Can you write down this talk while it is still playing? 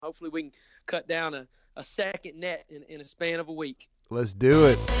hopefully we can cut down a second net in a span of a week. Let's do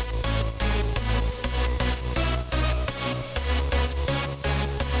it.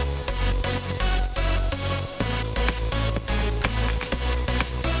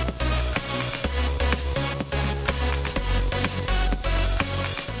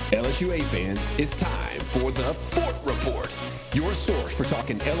 LSUA fans, it's time for the Fort Report, your source for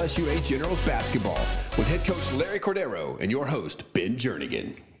talking LSUA Generals Basketball with head coach Larry Cordero and your host, Ben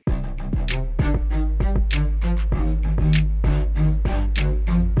Jernigan.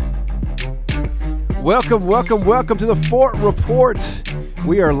 Welcome to the Fort Report.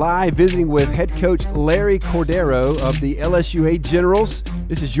 We are live visiting with head coach Larry Cordero of the LSUA Generals.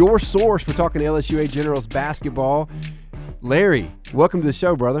 This is your source for talking LSUA Generals Basketball. Larry, welcome to the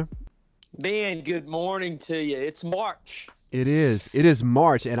show, brother. Ben, good morning to you. It's March. It is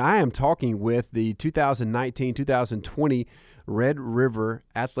March, and I am talking with the 2019-2020 Red River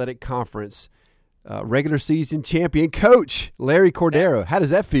Athletic Conference regular season champion coach, Larry Cordero. How does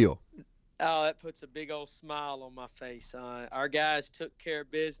that feel? Oh, that puts a big old smile on my face. Our guys took care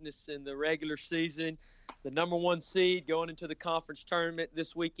of business in the regular season, the number one seed going into the conference tournament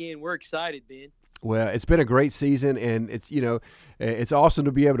this weekend. We're excited, Ben. Well, it's been a great season, and it's awesome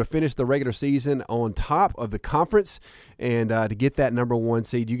to be able to finish the regular season on top of the conference and to get that number one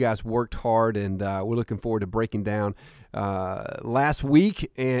seed. You guys worked hard, and we're looking forward to breaking down last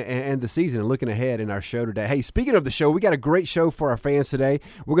week and the season and looking ahead in our show today. Hey, speaking of the show, we got a great show for our fans today.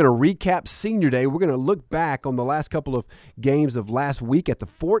 We're going to recap Senior Day. We're going to look back on the last couple of games of last week at the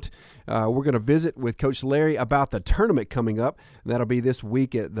Fort. We're going to visit with Coach Larry about the tournament coming up. That'll be this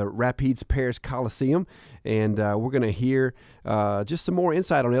week at the Rapides Parish Coliseum. And we're going to hear just some more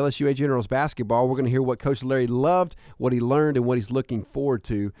insight on LSUA Generals basketball. We're going to hear what Coach Larry loved, what he learned, and what he's looking forward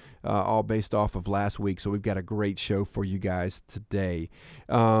to, all based off of last week. So we've got a great show for you guys today.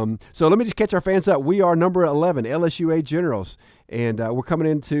 So let me just catch our fans up. We are number 11, LSUA Generals. And we're coming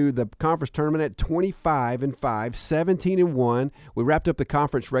into the conference tournament at 25-5, 17-1. We wrapped up the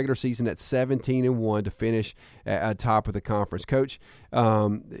conference regular season at 17-1 to finish at top of the conference. Coach, I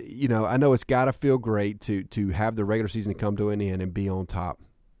know it's got to feel great to have the regular season come to an end and be on top.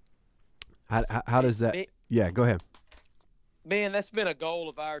 How does that? Yeah, go ahead. Man, that's been a goal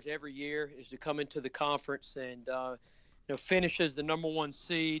of ours every year, is to come into the conference and finish as the number one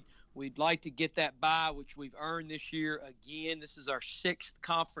seed. We'd like to get that bye, which we've earned this year again. This is our sixth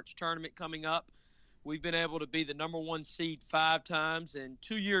conference tournament coming up. We've been able to be the number one seed 5 times, and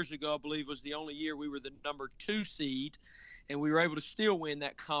 2 years ago, I believe, was the only year we were the number 2 seed, and we were able to still win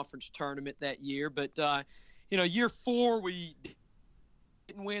that conference tournament that year. But, year 4, we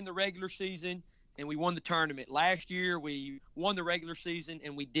didn't win the regular season, and we won the tournament. Last year, we won the regular season,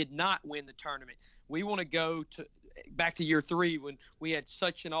 and we did not win the tournament. We want to go back to year 3 when we had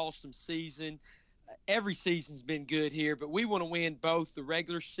such an awesome season. Every season's been good here, but we want to win both the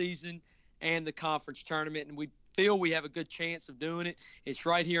regular season and the conference tournament, and we feel we have a good chance of doing it. It's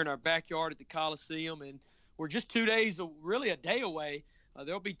right here in our backyard at the Coliseum, and we're just 2 days, really a day away.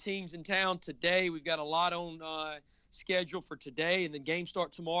 There'll be teams in town today. We've got a lot on schedule for today, and then games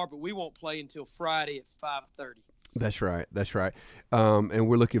start tomorrow, but we won't play until Friday at 5:30. That's right. And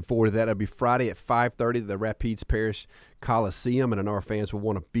we're looking forward to that. It'll be Friday at 5:30 at the Rapides Parish Coliseum, and I know our fans will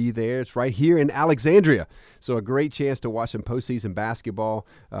want to be there. It's right here in Alexandria. So a great chance to watch some postseason basketball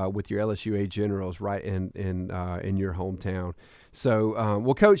with your LSUA Generals right in your hometown. So,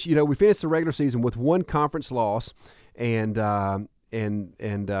 well, Coach, we finished the regular season with one conference loss, and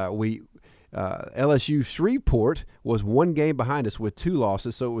we LSU Shreveport was one game behind us with 2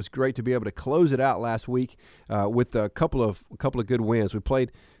 losses, so it was great to be able to close it out last week with a couple of good wins. We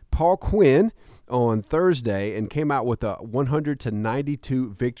played Paul Quinn on Thursday and came out with a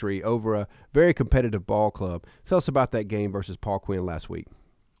 100-92 victory over a very competitive ball club. Tell us about that game versus Paul Quinn last week.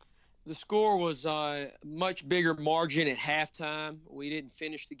 The score was a much bigger margin at halftime. We didn't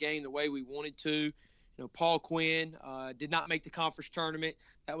finish the game the way we wanted to. Paul Quinn did not make the conference tournament.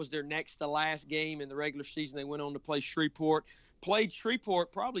 That was their next to last game in the regular season. They went on to play Shreveport. Played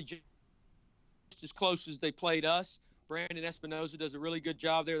Shreveport probably just as close as they played us. Brandon Espinoza does a really good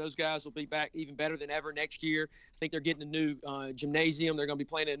job there. Those guys will be back even better than ever next year. I think they're getting a new gymnasium. They're going to be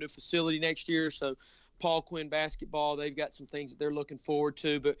playing at a new facility next year. So Paul Quinn basketball, they've got some things that they're looking forward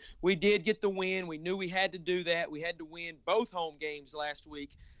to. But we did get the win. We knew we had to do that. We had to win both home games last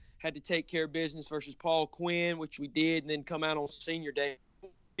week. Had to take care of business versus Paul Quinn, which we did, and then come out on Senior Day,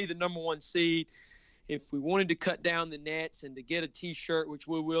 be the number one seed. If we wanted to cut down the nets and to get a T-shirt, which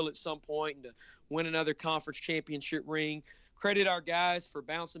we will at some point, and to win another conference championship ring, credit our guys for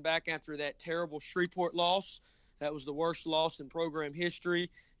bouncing back after that terrible Shreveport loss. That was the worst loss in program history.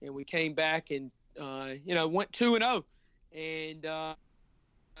 and we came back and went 2-0, and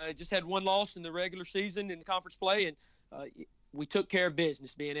just had one loss in the regular season in conference play, and we took care of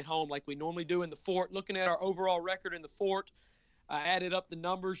business being at home like we normally do in the Fort. Looking at our overall record in the Fort, I added up the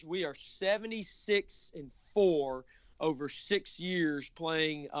numbers. We are 76-4 over 6 years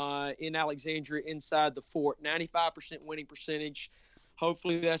playing in Alexandria inside the Fort. 95% winning percentage.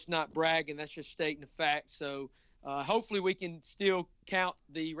 Hopefully that's not bragging. That's just stating the fact. So hopefully we can still count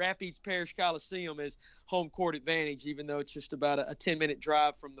the Rapides Parish Coliseum as home court advantage, even though it's just about a 10-minute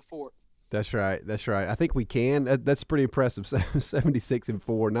drive from the Fort. That's right. I think we can. That's pretty impressive.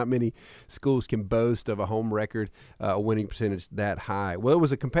 76-4. Not many schools can boast of a home record, a winning percentage that high. Well, it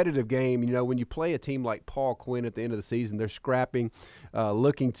was a competitive game. When you play a team like Paul Quinn at the end of the season, they're scrapping,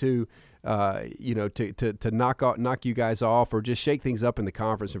 looking to knock you guys off or just shake things up in the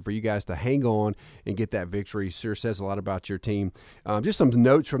conference, and for you guys to hang on and get that victory sure says a lot about your team. Just some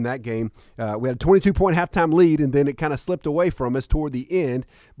notes from that game. We had a 22-point halftime lead, and then it kind of slipped away from us toward the end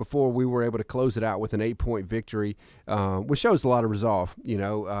before we were able to close it out with an 8-point victory, which shows a lot of resolve,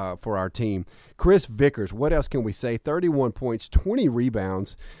 for our team. Chris Vickers, what else can we say? 31 points, 20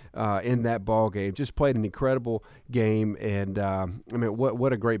 rebounds in that ball game. Just played an incredible game, and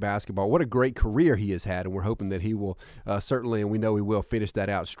what a great basketball. What a great career he has had, and we're hoping that he will certainly, and we know he will, finish that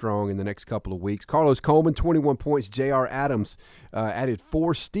out strong in the next couple of weeks. Carlos Coleman, 21 points. J.R. Adams added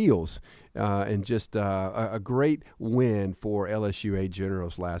 4 steals, and just a great win for LSUA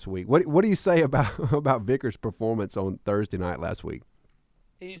Generals last week. What do you say about Vickers' performance on Thursday night last week?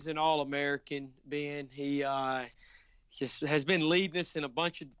 He's an All-American, Ben. He just has been leading us in a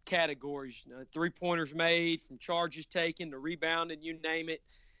bunch of categories. 3-pointers made, from charges taken to rebounding, you name it.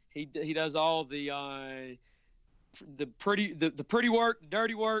 He does all the pretty work, the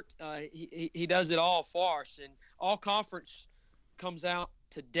dirty work. He does it all for us. And all conference comes out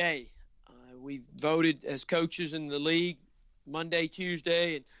today. We've voted as coaches in the league Monday,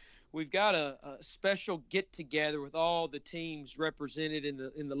 Tuesday, and we've got a special get-together with all the teams represented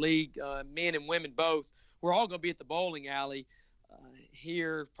in the league, men and women both. We're all going to be at the bowling alley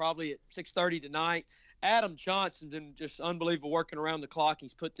here probably at 6:30 tonight. Adam Johnson's been just unbelievable working around the clock.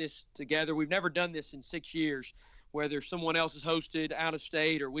 He's put this together. We've never done this in 6 years, whether someone else has hosted out of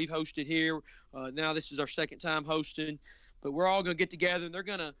state or we've hosted here. Now this is our second time hosting. But we're all going to get together, and they're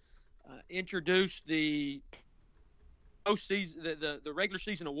going to introduce the postseason, the regular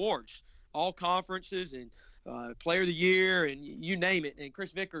season awards, all conferences, and player of the year, and you name it. And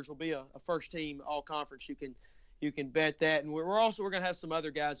Chris Vickers will be a first team all conference. You can bet that. And we're going to have some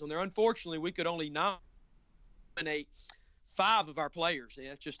other guys on there. Unfortunately, we could only nominate 5 of our players.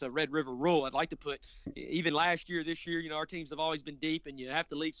 That's just a Red River rule. I'd like to put, even last year, this year, our teams have always been deep, and you have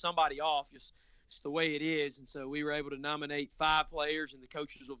to leave somebody off. It's the way it is. And so we were able to nominate 5 players, and the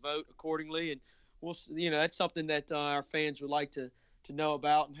coaches will vote accordingly. And we'll, that's something that our fans would like to know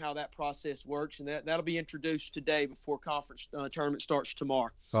about and how that process works, and that'll be introduced today before conference tournament starts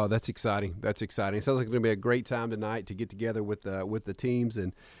tomorrow. Oh, that's exciting! It sounds like it's going to be a great time tonight to get together with the teams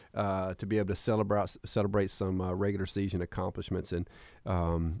and to be able to celebrate some regular season accomplishments, and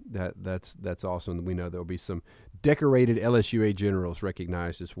that's awesome. We know there will be some decorated LSUA Generals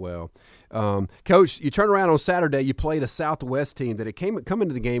recognized as well. Coach, you turn around on Saturday. You played a Southwest team that come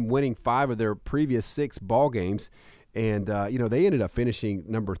into the game winning 5 of their previous 6 ball games. And, they ended up finishing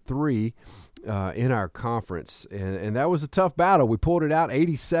number 3 in our conference. And that was a tough battle. We pulled it out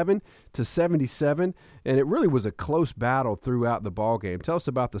 87-77, and it really was a close battle throughout the ball game. Tell us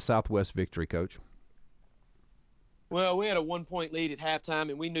about the Southwest victory, Coach. Well, we had a 1-point lead at halftime,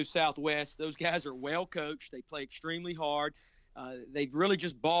 and we knew Southwest. Those guys are well coached. They play extremely hard. They've really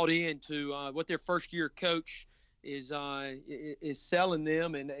just bought into what their first-year coach is selling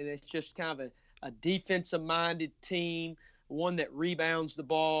them, and it's just kind of a defensive-minded team, one that rebounds the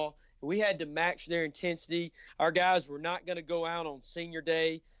ball. We had to match their intensity. Our guys were not going to go out on senior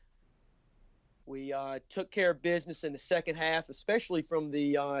day. We took care of business in the second half, especially from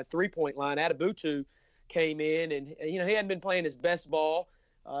the three-point line. Adabutu came in, and he hadn't been playing his best ball.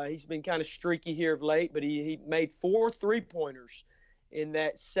 He's been kind of streaky here of late, but he made 4 three-pointers in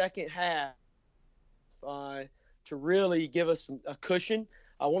that second half to really give us a cushion.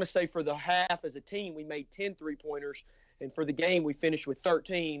 I want to say for the half as a team, we made 10 three-pointers, and for the game, we finished with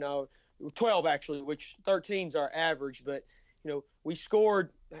 12 actually, which 13 is our average. But, we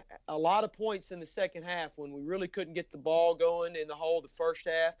scored a lot of points in the second half when we really couldn't get the ball going in the hole the first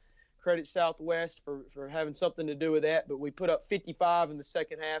half. Credit Southwest for having something to do with that. But we put up 55 in the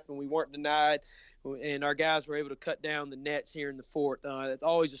second half, and we weren't denied. and our guys were able to cut down the nets here in the fourth. It's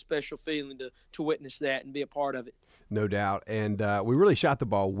always a special feeling to witness that and be a part of it. No doubt. And we really shot the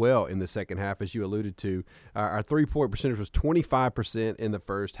ball well in the second half, as you alluded to. Our three-point percentage was 25% in the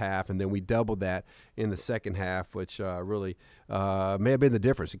first half, and then we doubled that in the second half, which really may have been the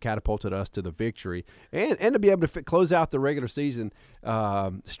difference. It catapulted us to the victory. And to be able to close out the regular season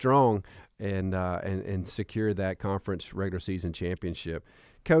strong and secure that conference regular season championship.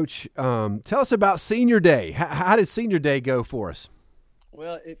 Coach, tell us about Senior Day. How did Senior Day go for us?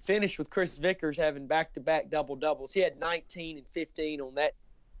 Well, it finished with Chris Vickers having back-to-back double-doubles. He had 19 and 15 on that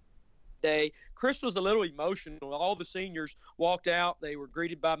day. Chris was a little emotional. All the seniors walked out. They were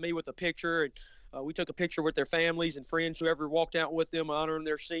greeted by me with a picture, and we took a picture with their families and friends, whoever walked out with them, honoring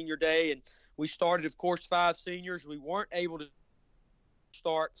their senior day. And we started, of course, 5 seniors. We weren't able to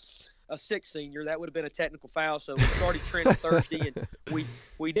start a 6th senior. That would have been a technical foul. So we started Trent on Thursday, and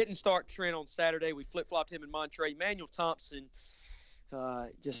we didn't start Trent on Saturday. We flip-flopped him in Monterey. Emmanuel Thompson,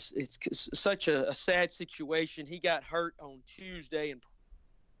 it's such a sad situation. He got hurt on Tuesday in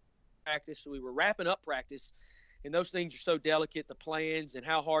practice, so we were wrapping up practice, and those things are so delicate, the plans and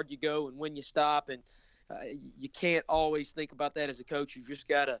how hard you go and when you stop, and you can't always think about that as a coach. You just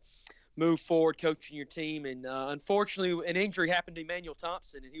got to move forward coaching your team, and unfortunately an injury happened to Emmanuel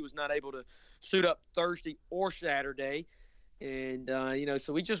Thompson, and he was not able to suit up Thursday or Saturday. And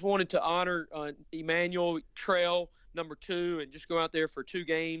so we just wanted to honor Emmanuel Trail number 2 and just go out there for 2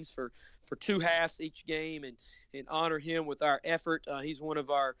 games for 2 halves each game and honor him with our effort. He's one of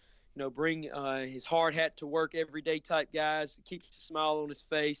our bring his hard hat to work every day type guys. Keeps a smile on his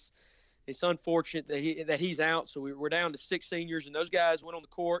face. It's unfortunate that he's out, so we're down to 6 seniors, and those guys went on the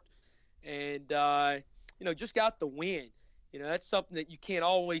court and just got the win. That's something that you can't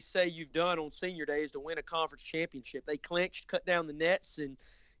always say you've done on Senior Day, is to win a conference championship. They clinched, cut down the nets, and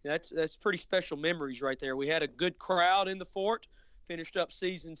that's pretty special memories right there. We had a good crowd in the fort, finished up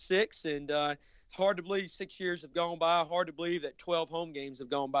season 6, and it's hard to believe 6 years have gone by. Hard to believe that 12 home games have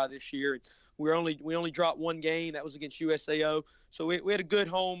gone by this year. And we only dropped 1 game. That was against USAO. So we had a good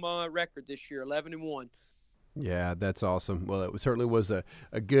home record this year, 11-1. Yeah, that's awesome. Well, it certainly was a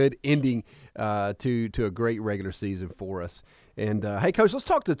good ending to a great regular season for us. And, hey, Coach, let's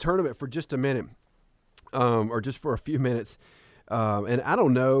talk the tournament for just a minute, or just for a few minutes. And I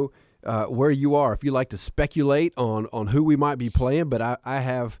don't know where you are, if you like to speculate on who we might be playing, but I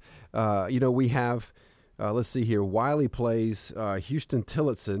have, we have, let's see here, Wiley plays Houston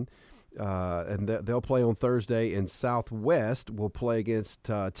Tillotson, and they'll play on Thursday, and Southwest will play against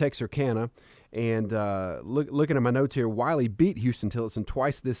Texarkana. And looking at my notes here, Wiley beat Houston Tillotson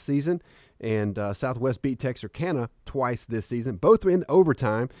twice this season, and Southwest beat Texarkana twice this season, both in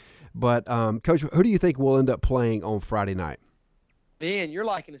overtime. But, Coach, who do you think will end up playing on Friday night? Ben, you're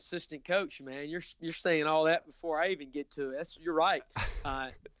like an assistant coach, man. You're saying all that before I even get to it. You're right.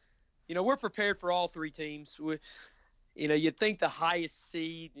 We're prepared for all 3 teams. You'd think the highest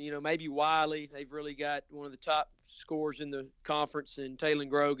seed, maybe Wiley. They've really got one of the top scorers in the conference, and Taylor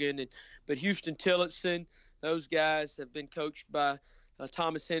Grogan. But Houston Tillotson, those guys have been coached by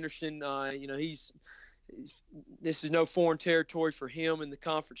Thomas Henderson. This is no foreign territory for him in the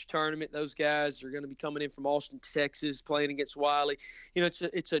conference tournament. Those guys are going to be coming in from Austin, Texas, playing against Wiley.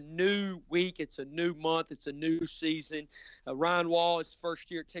 It's a new week. It's a new month. It's a new season. Ryan Wall, his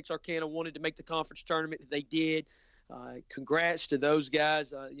first year at Texarkana, wanted to make the conference tournament. They did. Congrats to those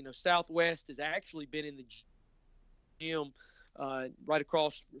guys. Southwest has actually been in the gym right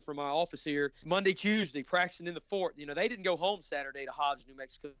across from our office here Monday, Tuesday, practicing in the fort. They didn't go home Saturday to Hobbs, New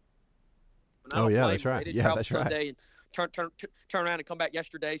Mexico. Oh, yeah, that's right. Yeah, that's right. Sunday and turn around and come back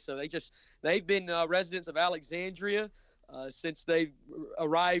yesterday. So they've been residents of Alexandria since they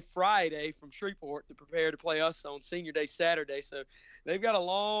arrived Friday from Shreveport to prepare to play us on Senior Day Saturday. So they've got a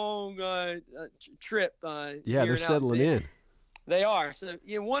long trip. Yeah, they're settling in. They are. So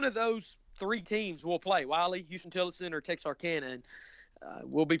one of those 3 teams will play, Wiley, Houston Tillotson, or Texarkana, and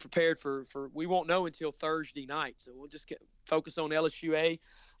we'll be prepared for. We won't know until Thursday night. So we'll just focus on LSUA.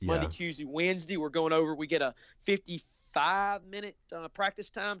 Monday, Tuesday, Wednesday, we're going over. We get a 55-minute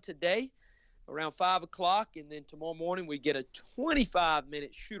practice time today around 5 o'clock, and then tomorrow morning we get a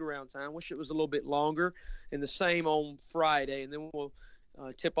 25-minute shoot-around time. Wish it was a little bit longer, and the same on Friday. And then we'll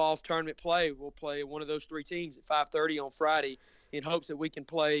tip off tournament play. We'll play one of those 3 teams at 5:30 on Friday in hopes that we can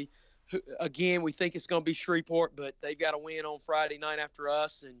play. Again, we think it's going to be Shreveport, but they've got to win on Friday night after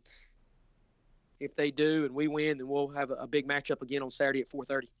us, and if they do and we win, then we'll have a big matchup again on Saturday at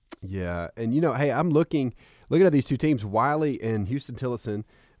 4:30. Yeah, and hey, I'm looking at these 2 teams, Wiley and Houston Tillotson.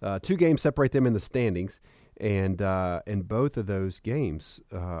 2 games separate them in the standings, and both of those games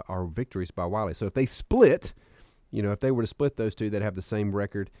are victories by Wiley. So if they split, if they were to split those two, they'd have the same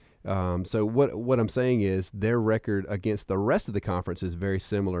record. So what I'm saying is their record against the rest of the conference is very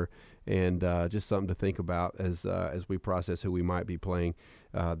similar, and just something to think about as we process who we might be playing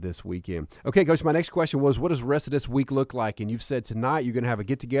this weekend. Okay, Coach, my next question was, what does the rest of this week look like? And you've said tonight you're going to have a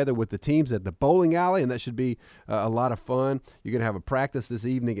get-together with the teams at the bowling alley, and that should be a lot of fun. You're going to have a practice this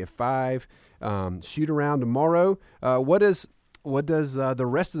evening at 5, shoot-around tomorrow. What does the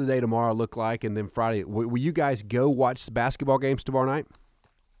rest of the day tomorrow look like? And then Friday, will you guys go watch basketball games tomorrow night?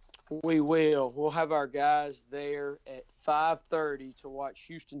 We will. We'll have our guys there at 5:30 to watch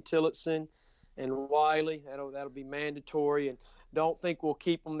Houston Tillotson and Wiley. That'll be mandatory, and don't think we'll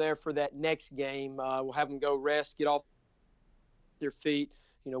keep them there for that next game. We'll have them go rest, get off their feet.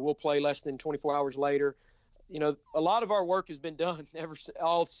 We'll play less than 24 hours later. A lot of our work has been done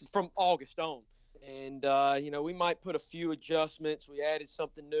from August on, and we might put a few adjustments. We added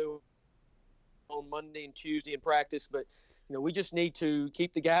something new on Monday and Tuesday in practice, but we just need to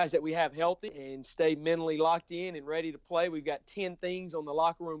keep the guys that we have healthy and stay mentally locked in and ready to play. We've got 10 things on the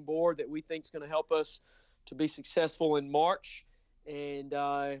locker room board that we think is going to help us to be successful in March. And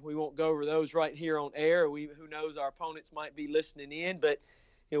we won't go over those right here on air. Who knows, our opponents might be listening in. But,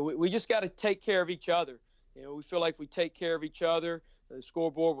 we just got to take care of each other. We feel like if we take care of each other, the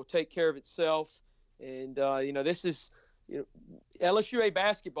scoreboard will take care of itself. And, this is LSUA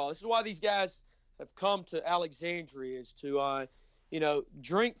basketball. This is why these guys have come to Alexandria, is to,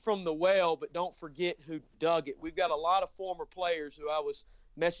 drink from the well, but don't forget who dug it. We've got a lot of former players who I was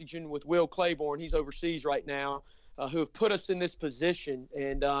messaging with Will Claiborne. He's overseas right now, who have put us in this position.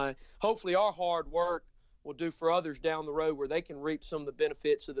 And hopefully our hard work will do for others down the road where they can reap some of the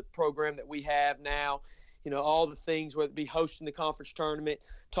benefits of the program that we have now. All the things, whether it be hosting the conference tournament,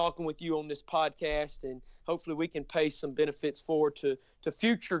 talking with you on this podcast, and hopefully we can pay some benefits forward to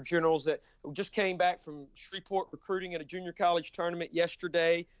future generals that just came back from Shreveport recruiting at a junior college tournament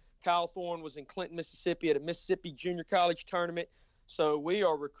yesterday. Kyle Thorne was in Clinton, Mississippi at a Mississippi junior college tournament. So we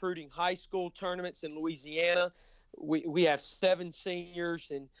are recruiting high school tournaments in Louisiana. We have 7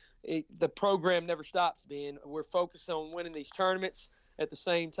 seniors, and the program never stops, Ben. We're focused on winning these tournaments. At the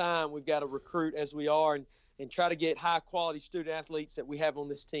same time, we've got to recruit as we are and try to get high-quality student athletes that we have on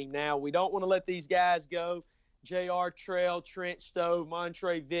this team now. We don't want to let these guys go. J.R. Trail, Trent Stowe,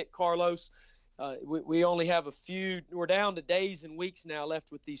 Montre Vick, Carlos. We only have a few. We're down to days and weeks now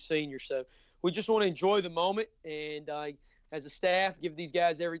left with these seniors. So we just want to enjoy the moment and, as a staff, give these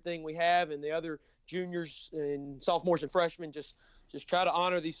guys everything we have, and the other juniors and sophomores and freshmen just try to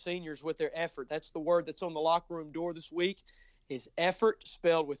honor these seniors with their effort. That's the word that's on the locker room door this week, is effort,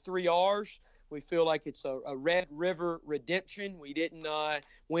 spelled with 3 R's. We feel like it's a Red River redemption. We didn't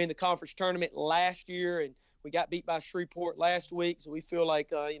win the conference tournament last year, and we got beat by Shreveport last week. So we feel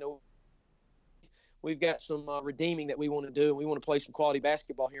like, we've got some redeeming that we want to do, and we want to play some quality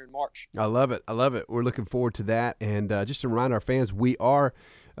basketball here in March. I love it. We're looking forward to that. And just to remind our fans, we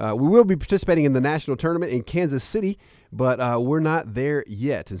will be participating in the national tournament in Kansas City, but we're not there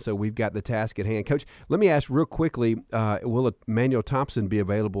yet. And so we've got the task at hand. Coach, let me ask real quickly, will Emmanuel Thompson be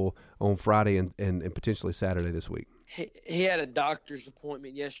available on Friday and potentially Saturday this week? He had a doctor's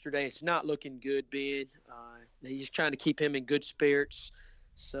appointment yesterday. It's not looking good, Ben. He's trying to keep him in good spirits.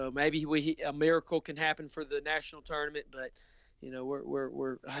 So maybe a miracle can happen for the national tournament, but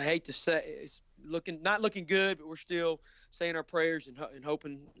we're I hate to say it's not looking good, but we're still saying our prayers and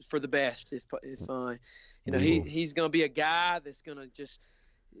hoping for the best. If he's going to be a guy that's going to just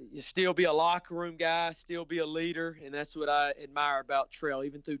still be a locker room guy, still be a leader, and that's what I admire about Trell.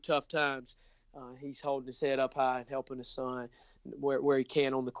 Even through tough times, he's holding his head up high and helping his son where he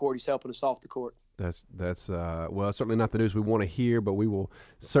can on the court. He's helping us off the court. That's certainly not the news we want to hear, but we will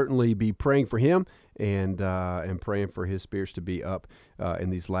certainly be praying for him and praying for his spirits to be up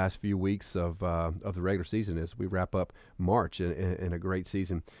in these last few weeks of the regular season as we wrap up March in a great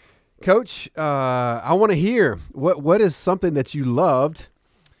season. Coach, I want to hear what is something that you loved,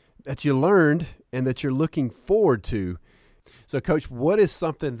 that you learned, and that you're looking forward to. So, Coach, what is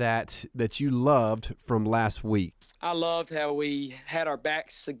something that you loved from last week? I loved how we had our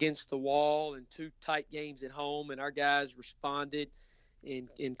backs against the wall in 2 tight games at home, and our guys responded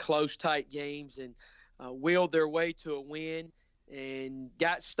in close, tight games and willed their way to a win and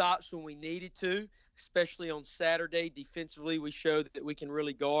got stops when we needed to, especially on Saturday. Defensively, we showed that we can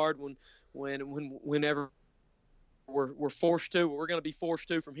really guard whenever we're forced to. We're going to be forced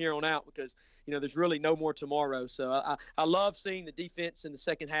to from here on out because, there's really no more tomorrow. So I love seeing the defense in the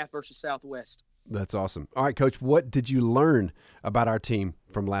second half versus Southwest. That's awesome. All right, Coach, what did you learn about our team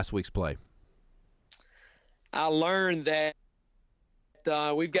from last week's play? I learned that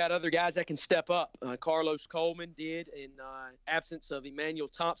we've got other guys that can step up. Carlos Coleman did in absence of Emmanuel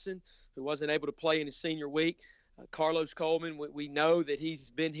Thompson, who wasn't able to play in his senior week. Carlos Coleman, we know that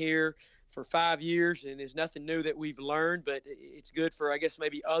he's been here for 5 years, and there's nothing new that we've learned, but it's good for, I guess,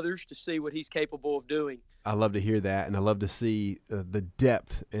 maybe others to see what he's capable of doing. I love to hear that, and I love to see the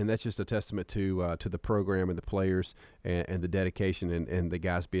depth, and that's just a testament to the program and the players and the dedication and the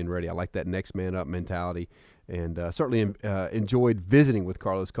guys being ready. I like that next man up mentality, and certainly enjoyed visiting with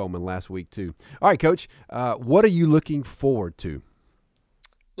Carlos Coleman last week too. All right, Coach, what are you looking forward to?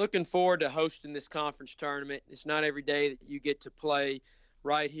 Looking forward to hosting this conference tournament. It's not every day that you get to play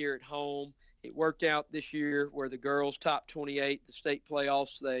right here at home. It worked out this year where the girls top 28, the state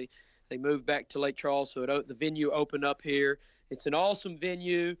playoffs, they moved back to Lake Charles, so the venue opened up here. It's an awesome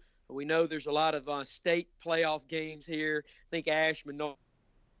venue. We know there's a lot of state playoff games here. I think Ashman,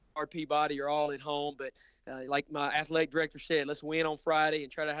 Peabody are all at home, but like my athletic director said, let's win on Friday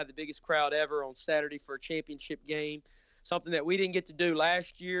and try to have the biggest crowd ever on Saturday for a championship game, something that we didn't get to do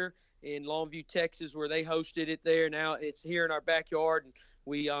last year in Longview, Texas, where they hosted it there. Now it's here in our backyard, and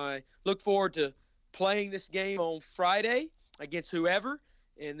we look forward to playing this game on Friday against whoever,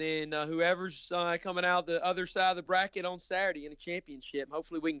 and then whoever's coming out the other side of the bracket on Saturday in a championship.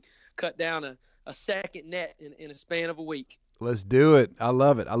 Hopefully we can cut down a second net in a span of a week. Let's do it. I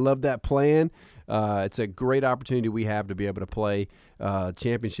love it. I love that plan. It's a great opportunity we have to be able to play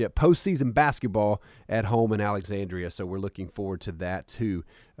championship postseason basketball at home in Alexandria. So we're looking forward to that too,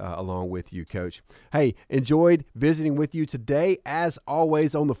 along with you, Coach. Hey, enjoyed visiting with you today, as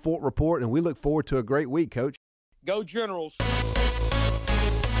always, on the Fort Report, and we look forward to a great week, Coach. Go Generals.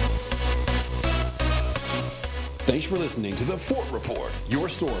 Thanks for listening to the Fort Report, your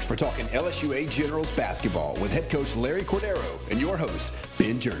source for talking LSUA Generals basketball with head coach Larry Cordero and your host,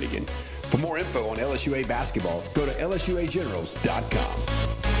 Ben Jernigan. For more info on LSUA basketball, go to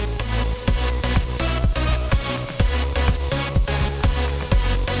LSUAGenerals.com.